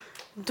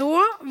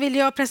Då vill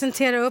jag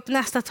presentera upp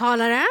nästa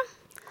talare,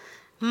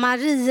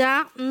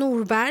 Maria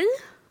Norberg,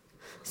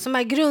 som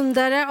är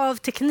grundare av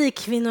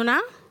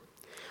Teknikkvinnorna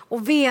och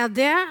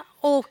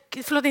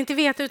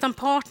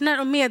partner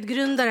och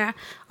medgrundare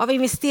av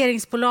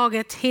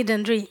investeringsbolaget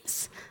Hindren.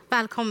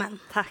 Välkommen.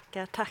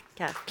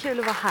 Tackar. Kul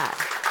att vara här.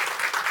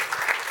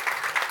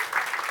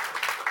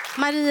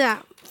 Maria,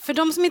 för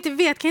de som inte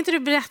vet, kan inte du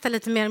berätta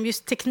lite mer om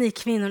just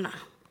Teknikkvinnorna?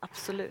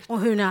 Absolut. Och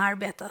hur ni har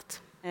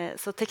arbetat?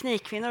 Så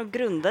Teknikkvinnor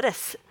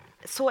grundades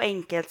så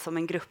enkelt som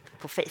en grupp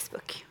på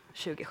Facebook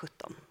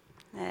 2017.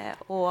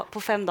 Och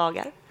på 5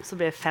 dagar så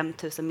blev det 5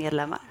 000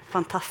 medlemmar.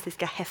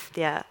 Fantastiska,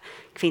 häftiga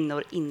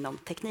kvinnor inom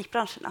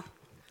teknikbranscherna.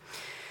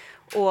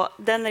 Och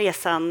den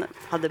resan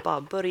hade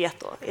bara börjat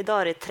då.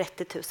 Idag är det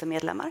 30 000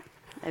 medlemmar.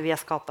 Vi har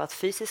skapat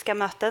fysiska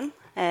möten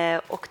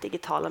och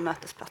digitala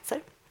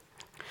mötesplatser.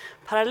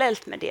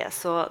 Parallellt med det,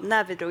 så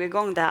när vi drog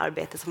igång det här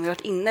arbetet som vi har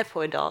varit inne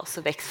på idag,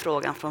 så väcks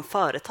frågan från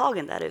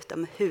företagen där ute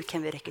om hur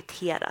kan vi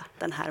rekrytera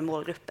den här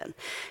målgruppen.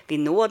 Vi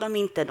når dem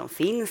inte, de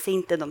finns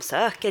inte, de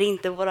söker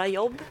inte våra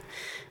jobb.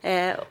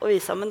 Och vi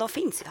sa, men de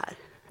finns ju här.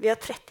 Vi har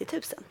 30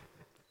 000.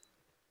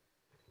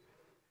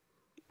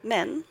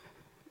 Men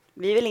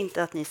vi vill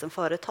inte att ni som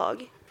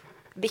företag,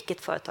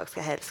 vilket företag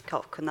ska helst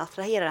ska kunna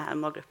attrahera den här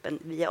målgruppen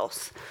via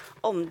oss,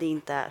 om det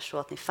inte är så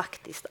att ni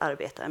faktiskt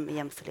arbetar med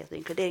jämställdhet och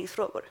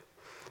inkluderingsfrågor.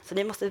 Så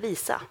ni måste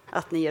visa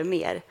att ni gör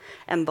mer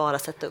än bara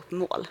sätta upp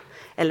mål.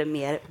 Eller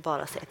mer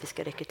bara säga att vi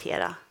ska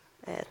rekrytera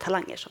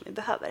talanger som vi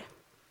behöver.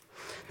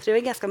 Så det är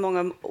ganska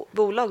många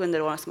bolag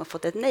under åren som har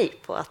fått ett nej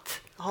på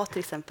att ha till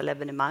exempel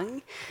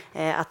evenemang.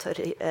 Att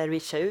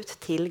reacha ut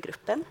till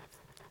gruppen.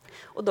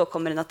 Och då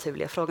kommer den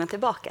naturliga frågan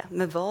tillbaka.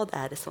 Men vad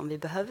är det som vi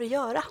behöver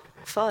göra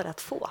för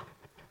att få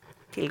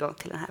tillgång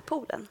till den här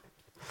poolen?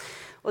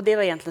 Och det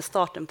var egentligen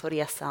starten på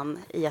resan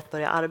i att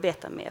börja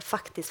arbeta med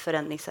faktiskt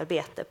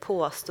förändringsarbete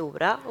på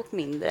stora och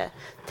mindre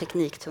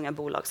tekniktunga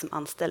bolag som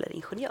anställer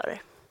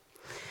ingenjörer.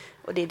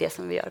 Och det är det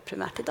som vi gör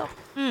primärt idag.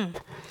 Mm.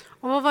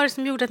 Och vad var det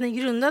som gjorde att ni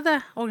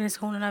grundade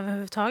organisationen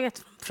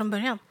överhuvudtaget från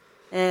början?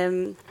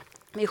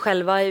 Vi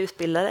själva är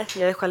utbildade.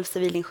 Jag är själv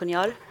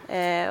civilingenjör.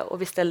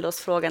 Och vi ställde oss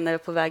frågan när vi är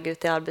på väg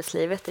ut i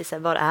arbetslivet. Det är så här,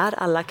 var är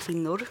alla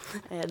kvinnor?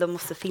 De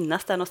måste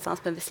finnas där någonstans,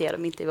 men vi ser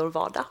dem inte i vår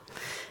vardag.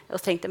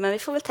 Och tänkte, men vi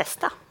får väl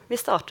testa. Vi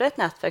startar ett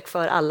nätverk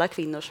för alla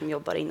kvinnor som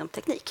jobbar inom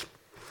teknik.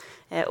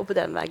 Och på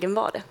den vägen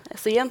var det.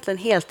 Så egentligen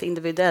helt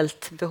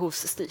individuellt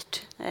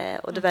behovsstyrt.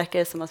 Och det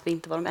verkade som att vi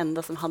inte var de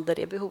enda som hade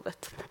det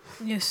behovet.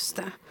 Just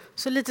det.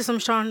 Så lite som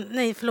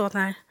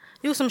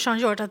som Jean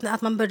George,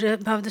 att man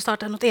behövde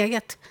starta något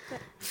eget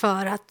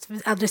för att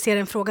adressera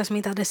en fråga som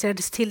inte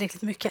adresserades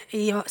tillräckligt mycket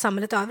i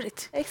samhället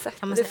övrigt.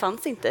 Exakt, det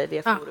fanns inte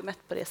det forumet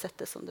på det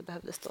sättet som det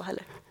behövdes då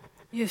heller.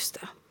 Just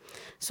det.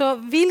 Så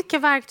vilka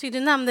verktyg, du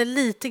nämnde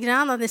lite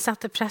grann att ni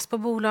satte press på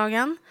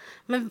bolagen.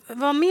 Men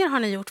vad mer har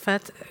ni gjort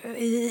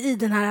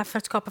för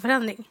att skapa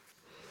förändring?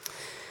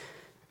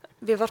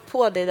 Vi har varit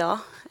på det idag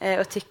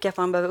och tycker att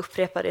man behöver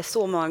upprepa det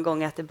så många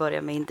gånger att det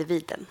börjar med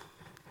individen.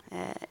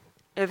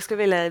 Jag skulle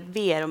vilja be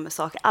er om en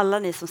sak. Alla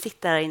ni som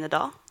sitter här inne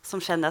idag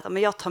som känner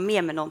att jag tar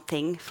med mig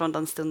någonting från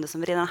den stunden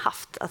som vi redan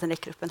haft, att den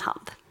räcker upp en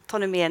hand. Tar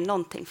ni med er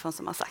någonting från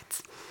som har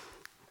sagts?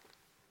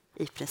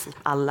 I princip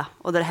alla.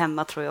 Och där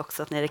hemma tror jag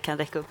också att ni kan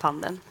räcka upp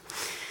handen.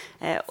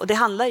 Och det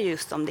handlar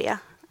just om det.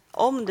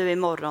 Om du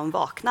imorgon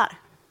vaknar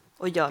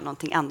och gör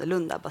någonting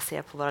annorlunda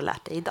baserat på vad du har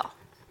lärt dig idag.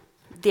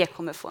 Det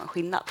kommer få en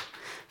skillnad.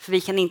 För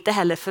vi kan inte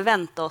heller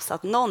förvänta oss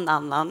att någon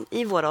annan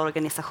i våra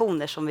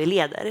organisationer som vi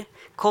leder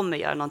kommer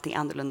göra någonting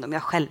annorlunda om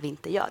jag själv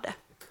inte gör det.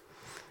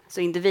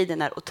 Så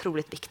individen är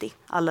otroligt viktig.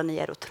 Alla ni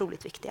är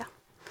otroligt viktiga.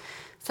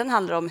 Sen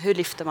handlar det om hur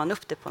lyfter man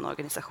upp det på en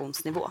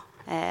organisationsnivå.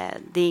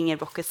 Det är ingen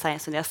rocket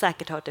science, och jag har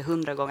säkert hört det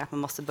 100 gånger att man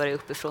måste börja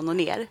uppifrån och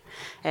ner.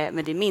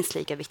 Men det är minst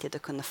lika viktigt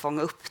att kunna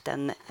fånga upp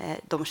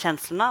de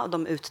känslorna och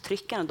de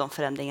uttrycken och de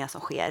förändringar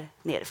som sker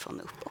nerifrån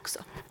och upp också.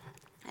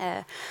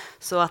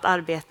 Så att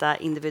arbeta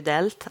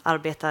individuellt,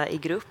 arbeta i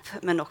grupp,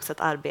 men också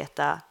att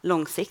arbeta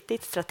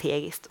långsiktigt,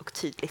 strategiskt och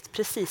tydligt,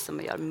 precis som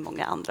vi gör med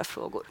många andra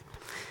frågor.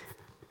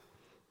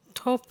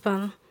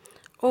 Toppen.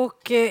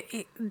 Och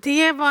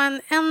det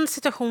var en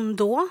situation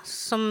då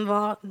som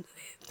var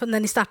när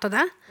ni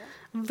startade.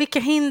 Vilka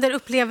hinder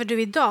upplever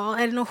du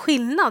idag? Är det någon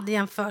skillnad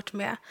jämfört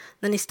med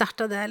när ni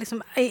startade,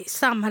 liksom i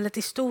samhället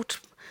i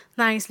stort,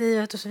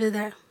 näringslivet och så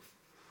vidare?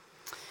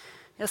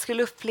 Jag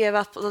skulle uppleva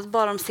att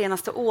bara de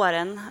senaste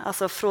åren,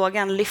 alltså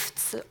frågan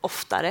lyfts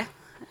oftare.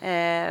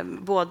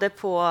 Både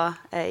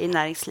i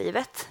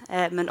näringslivet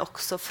men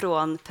också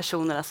från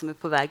personerna som är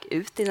på väg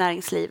ut i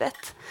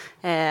näringslivet.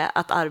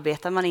 Att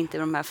arbetar man inte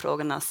med de här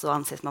frågorna så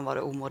anses man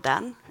vara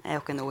omodern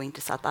och en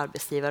ointressant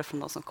arbetsgivare från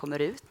de som kommer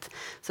ut.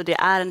 Så det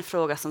är en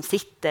fråga som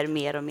sitter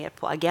mer och mer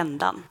på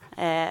agendan,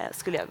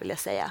 skulle jag vilja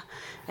säga.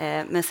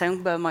 Men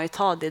sen behöver man ju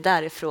ta det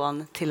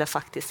därifrån till att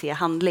faktiskt se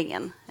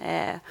handlingen.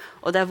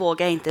 Och där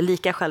vågar jag inte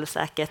lika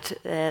självsäkert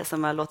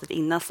som jag låtit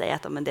innan säga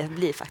att men det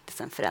blir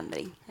faktiskt en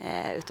förändring.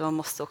 Utan man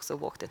måste också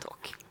walk the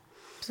talk.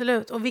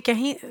 Absolut. Och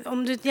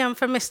om du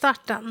jämför med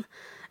starten,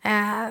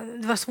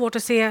 det var svårt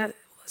att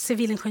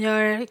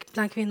civilingenjörer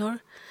bland kvinnor.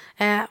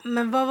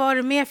 Men vad var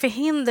det mer för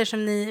hinder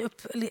som ni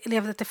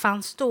upplevde att det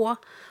fanns då?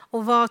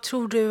 Och vad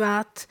tror du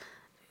att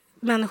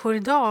människor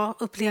idag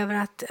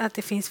upplever att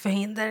det finns för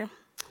hinder?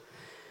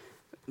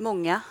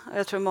 Många, och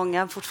jag tror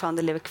många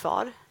fortfarande lever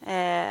kvar.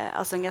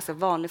 Alltså en ganska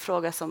vanlig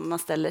fråga som man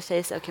ställer sig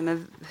är, okay,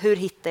 men hur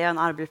hittar jag en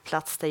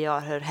arbetsplats där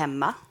jag hör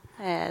hemma?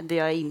 Där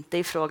jag inte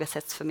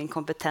ifrågasätts för min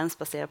kompetens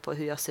baserat på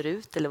hur jag ser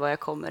ut eller var jag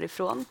kommer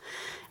ifrån.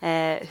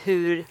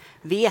 Hur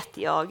vet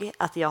jag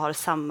att jag har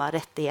samma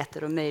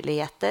rättigheter och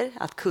möjligheter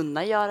att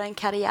kunna göra en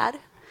karriär?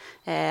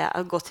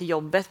 Att gå till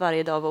jobbet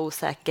varje dag och vara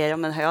osäker.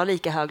 Men har jag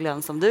lika hög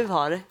lön som du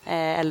har?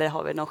 Eller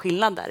har vi någon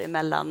skillnad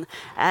däremellan?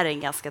 Är det en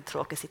ganska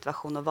tråkig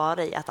situation att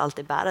vara i, att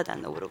alltid bära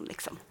den oron?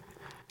 Liksom.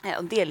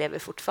 Och det lever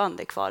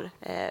fortfarande kvar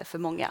för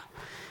många.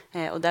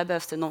 Och där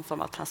behövs det någon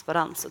form av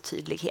transparens och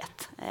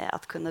tydlighet.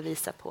 Att kunna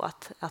visa på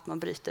att man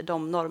bryter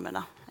de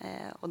normerna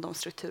och de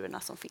strukturerna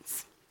som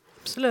finns.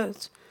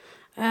 Absolut.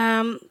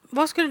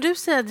 Vad skulle du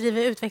säga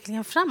driver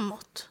utvecklingen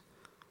framåt?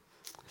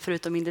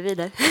 Förutom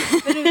individer.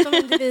 Förutom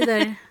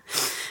individer.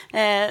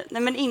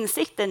 Nej, men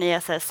insikten i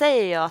att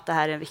säger jag att det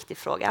här är en viktig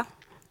fråga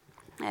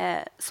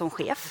som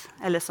chef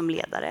eller som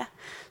ledare,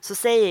 så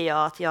säger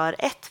jag att jag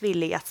är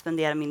villig att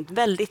spendera min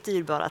väldigt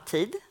dyrbara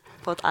tid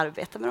på att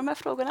arbeta med de här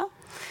frågorna.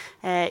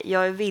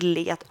 Jag är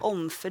villig att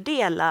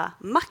omfördela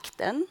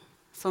makten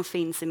som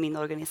finns i min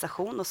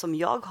organisation och som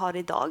jag har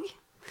idag.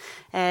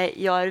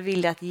 Jag är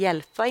villig att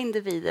hjälpa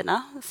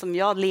individerna som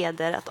jag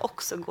leder att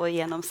också gå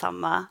igenom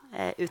samma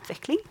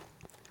utveckling.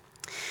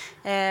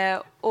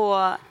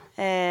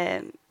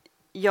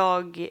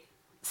 Jag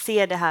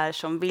ser det här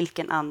som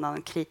vilken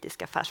annan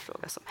kritisk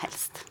affärsfråga som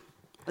helst.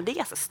 Och det är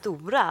ganska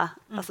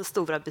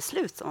stora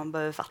beslut som man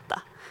behöver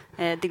fatta.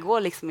 Det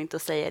går liksom inte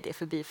att säga det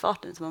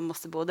förbifarten, så man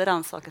måste både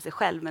rannsaka sig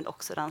själv men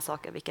också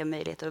rannsaka vilka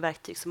möjligheter och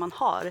verktyg som man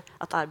har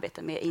att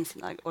arbeta med i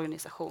sin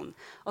organisation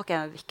och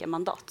även vilka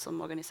mandat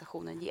som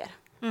organisationen ger.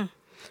 Mm.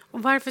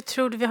 Och varför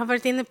tror du, vi har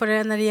varit inne på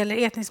det när det gäller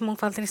etnisk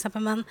mångfald till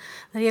exempel, men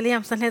när det gäller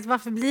jämställdhet,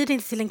 varför blir det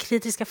inte till en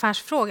kritisk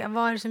affärsfråga?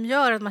 Vad är det som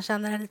gör att man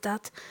känner lite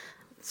att,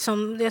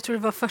 som jag tror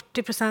det var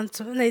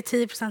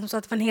 10% som sa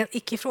att det var en helt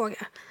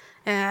icke-fråga?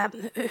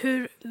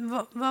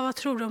 Vad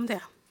tror du om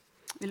det?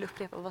 Vill du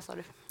upprepa, vad sa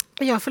du?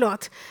 Ja,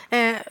 förlåt.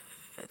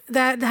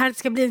 Det här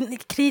ska bli en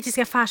kritisk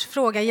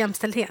affärsfråga,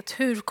 jämställdhet.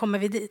 Hur kommer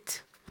vi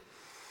dit?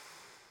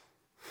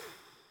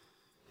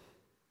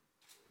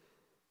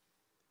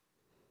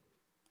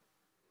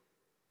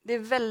 Det är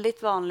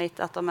väldigt vanligt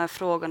att de här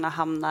frågorna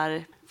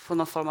hamnar på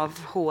någon form av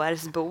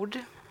HRs bord.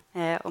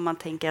 Om man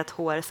tänker att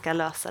HR ska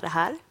lösa det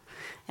här.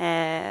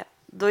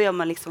 Då gör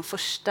man liksom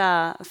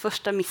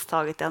första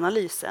misstaget i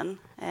analysen,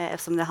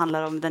 eftersom det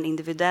handlar om den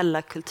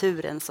individuella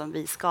kulturen som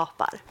vi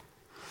skapar.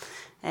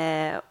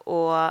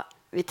 Och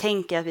vi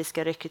tänker att vi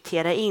ska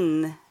rekrytera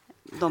in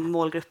de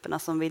målgrupperna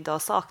som vi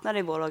idag saknar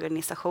i vår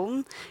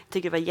organisation. Jag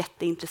tycker det var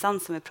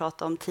jätteintressant som vi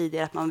pratade om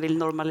tidigare, att man vill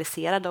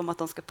normalisera dem, att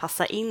de ska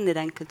passa in i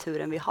den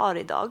kulturen vi har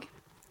idag.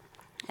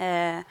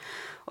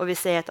 Och vi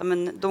säger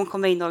att de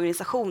kommer in i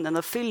organisationen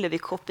och fyller vi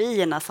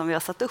KPI-erna som vi har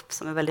satt upp,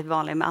 som är väldigt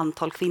vanliga med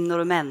antal kvinnor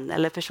och män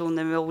eller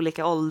personer med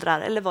olika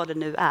åldrar eller vad det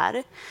nu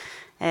är,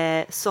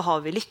 så har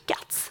vi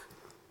lyckats.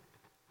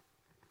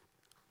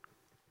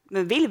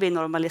 Men vill vi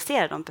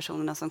normalisera de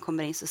personerna som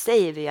kommer in, så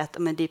säger vi att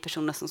det är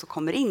personerna som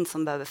kommer in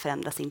som behöver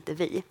förändras, inte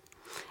vi.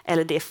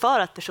 Eller det är för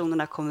att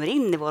personerna kommer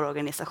in i vår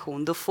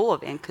organisation, då får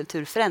vi en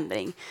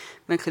kulturförändring.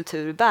 Men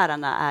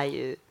kulturbärarna är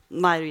ju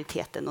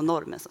majoriteten och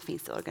normen som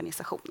finns i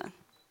organisationen.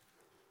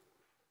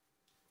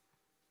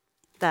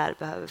 Där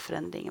behöver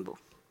förändringen bo.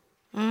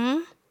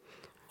 Mm.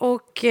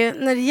 Och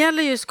när det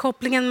gäller just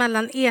kopplingen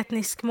mellan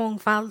etnisk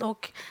mångfald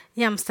och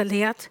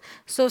jämställdhet,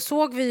 så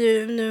såg vi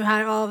ju nu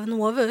här av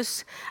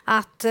Novus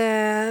att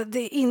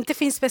det inte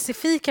finns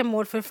specifika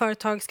mål för hur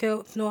företag ska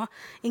uppnå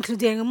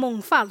inkludering och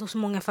mångfald hos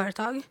många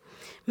företag.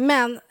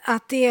 Men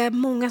att det är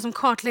många som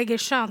kartlägger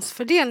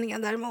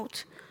könsfördelningen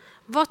däremot.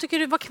 Vad tycker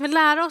du, vad kan vi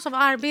lära oss av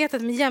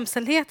arbetet med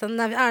jämställdheten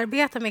när vi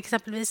arbetar med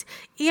exempelvis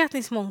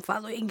etnisk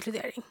mångfald och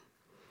inkludering?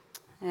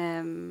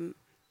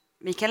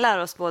 Vi kan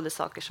lära oss både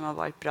saker som har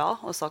varit bra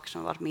och saker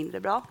som har varit mindre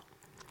bra.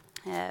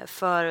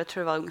 För jag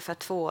tror det var ungefär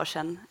 2 år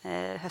sedan,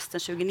 hösten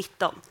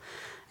 2019,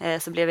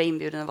 så blev jag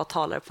inbjuden att vara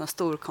talare på en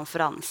stor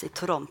konferens i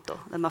Toronto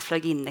där man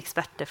flög in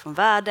experter från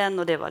världen,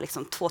 och det var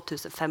liksom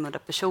 2500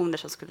 personer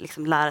som skulle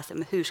liksom lära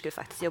sig hur ska vi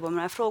faktiskt jobba med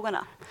de här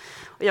frågorna.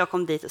 Och jag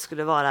kom dit och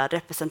skulle vara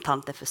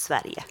representanten för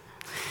Sverige.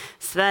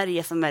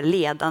 Sverige som är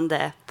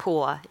ledande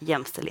på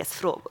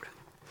jämställdhetsfrågor.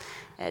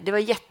 Det var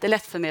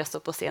jättelätt för mig att stå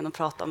på scen och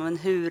prata om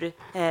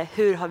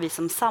hur har vi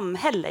som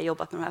samhälle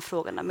jobbat med de här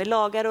frågorna, med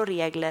lagar och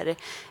regler,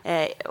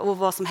 och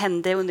vad som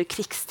hände under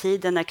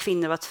krigstiden när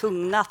kvinnor var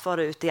tvungna att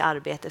vara ute i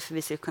arbete för att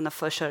vi skulle kunna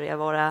försörja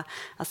våra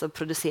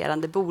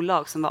producerande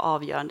bolag som var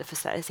avgörande för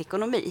Sveriges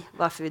ekonomi.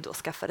 Varför vi då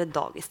skaffade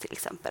dagis till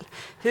exempel.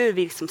 Hur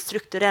vi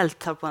strukturellt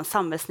tar på en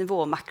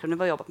samhällsnivå och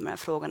makronivå jobbat med de här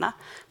frågorna.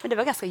 Men det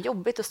var ganska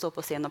jobbigt att stå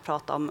på scen och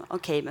prata om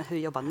men hur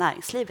jobbar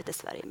näringslivet i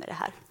Sverige med det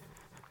här?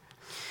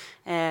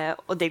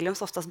 Och det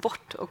glöms oftast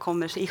bort och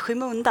kommer i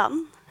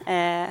skymundan.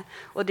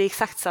 Och det är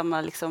exakt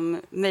samma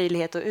liksom,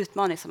 möjlighet och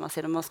utmaning som man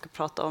ser när man ska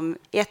prata om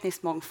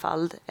etnisk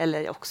mångfald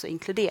eller också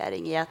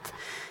inkludering i att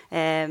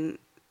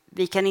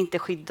vi kan inte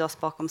skydda oss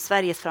bakom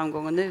Sveriges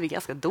framgång och nu är vi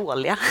ganska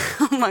dåliga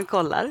om man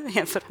kollar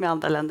jämfört med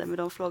andra länder med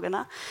de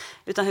frågorna.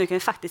 Utan hur kan vi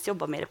faktiskt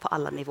jobba med det på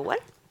alla nivåer?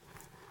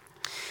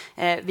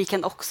 Vi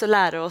kan också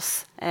lära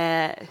oss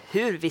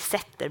hur vi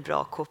sätter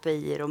bra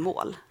KPI och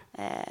mål.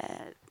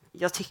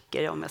 Jag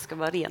tycker, om jag ska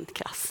vara rent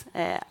krass,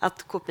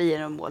 att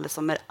KPI och mål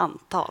som är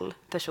antal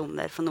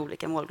personer från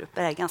olika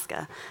målgrupper är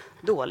ganska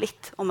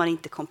dåligt om man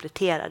inte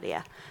kompletterar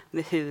det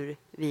med hur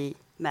vi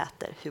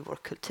mäter hur vår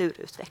kultur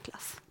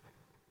utvecklas.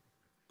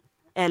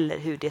 Eller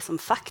hur det som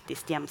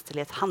faktiskt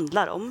jämställdhet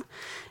handlar om,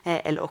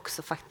 eller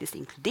också faktiskt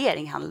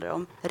inkludering handlar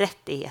om,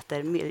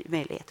 rättigheter,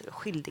 möjligheter och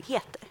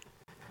skyldigheter.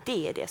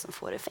 Det är det som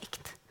får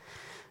effekt.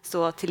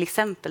 Så till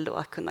exempel då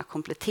att kunna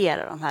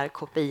komplettera de här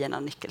KPI-erna,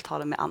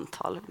 nyckeltalen med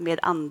antal, med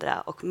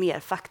andra och mer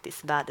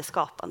faktiskt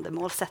värdeskapande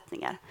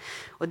målsättningar.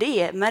 Och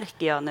det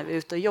märker jag när vi är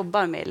ute och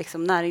jobbar med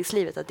liksom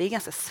näringslivet, att det är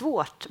ganska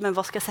svårt. Men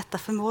vad ska jag sätta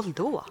för mål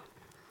då?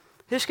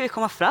 Hur ska vi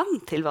komma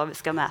fram till vad vi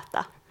ska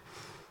mäta?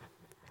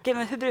 Okej,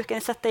 men hur brukar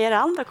ni sätta era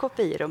andra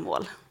KPI och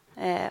mål?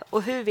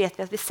 Och hur vet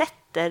vi att vi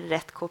sätter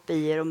rätt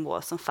KPI och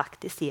mål som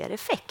faktiskt ger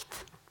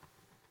effekt?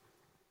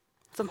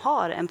 Som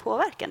har en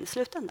påverkan i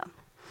slutändan.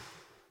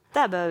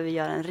 Där behöver vi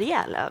göra en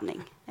rejäl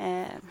övning,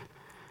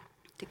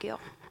 tycker jag.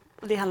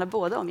 Och det handlar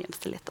både om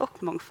jämställdhet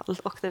och mångfald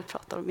och det vi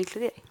pratar om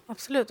inkludering.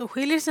 Absolut. Och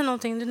skiljer sig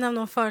någonting, du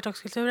nämnde om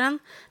företagskulturen.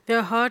 Vi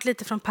har hört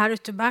lite från Per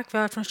Utterback, vi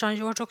har hört från Jean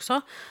George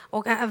också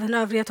och även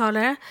övriga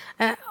talare.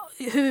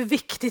 Hur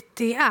viktigt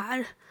det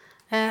är.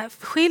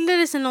 Skiljer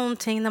det sig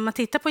någonting när man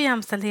tittar på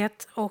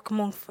jämställdhet och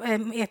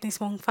etnisk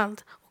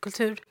mångfald och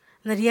kultur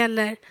när det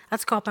gäller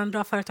att skapa en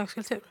bra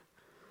företagskultur?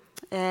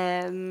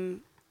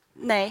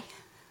 Nej,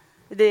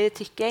 det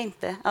tycker jag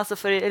inte. Alltså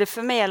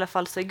för mig i alla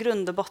fall så i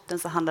grund och botten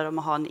så handlar det om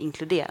att ha en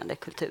inkluderande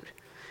kultur.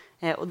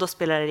 Och då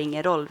spelar det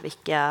ingen roll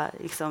vilka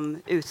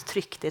liksom,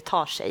 uttryck det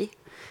tar sig.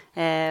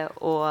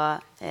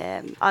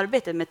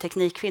 Arbetet med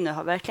teknikkvinnor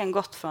har verkligen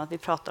gått från att vi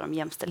pratar om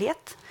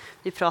jämställdhet.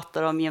 Vi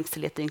pratar om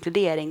jämställdhet och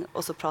inkludering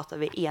och så pratar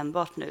vi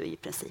enbart nu i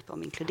princip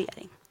om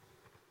inkludering.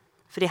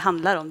 För det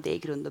handlar om det i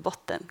grund och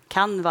botten.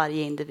 Kan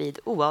varje individ,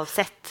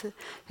 oavsett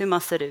hur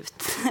man ser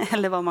ut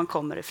eller var man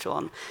kommer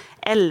ifrån,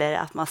 eller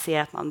att man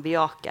ser att man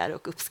bejakar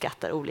och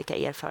uppskattar olika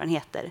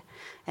erfarenheter,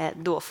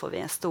 då får vi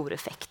en stor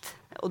effekt.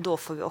 Och då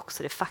får vi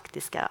också det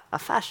faktiska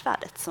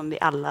affärsvärdet som vi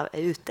alla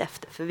är ute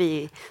efter. För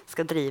vi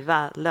ska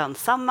driva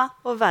lönsamma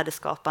och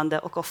värdeskapande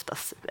och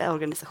oftast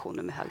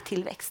organisationer med hög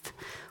tillväxt.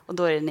 Och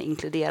då är det den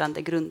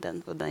inkluderande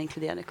grunden och den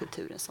inkluderande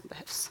kulturen som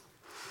behövs.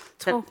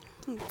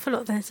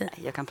 Förlåt,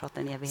 jag kan prata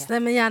en evighet. Nej,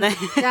 men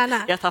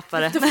gärna. Jag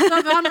tappar det. Du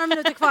får ha några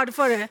minuter kvar, du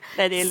får det.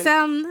 Nej, det är lugnt.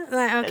 Sen,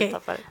 nej,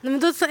 okej. Men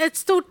då ett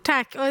stort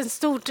tack och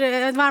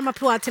en varm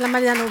applåd till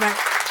Maria Norberg.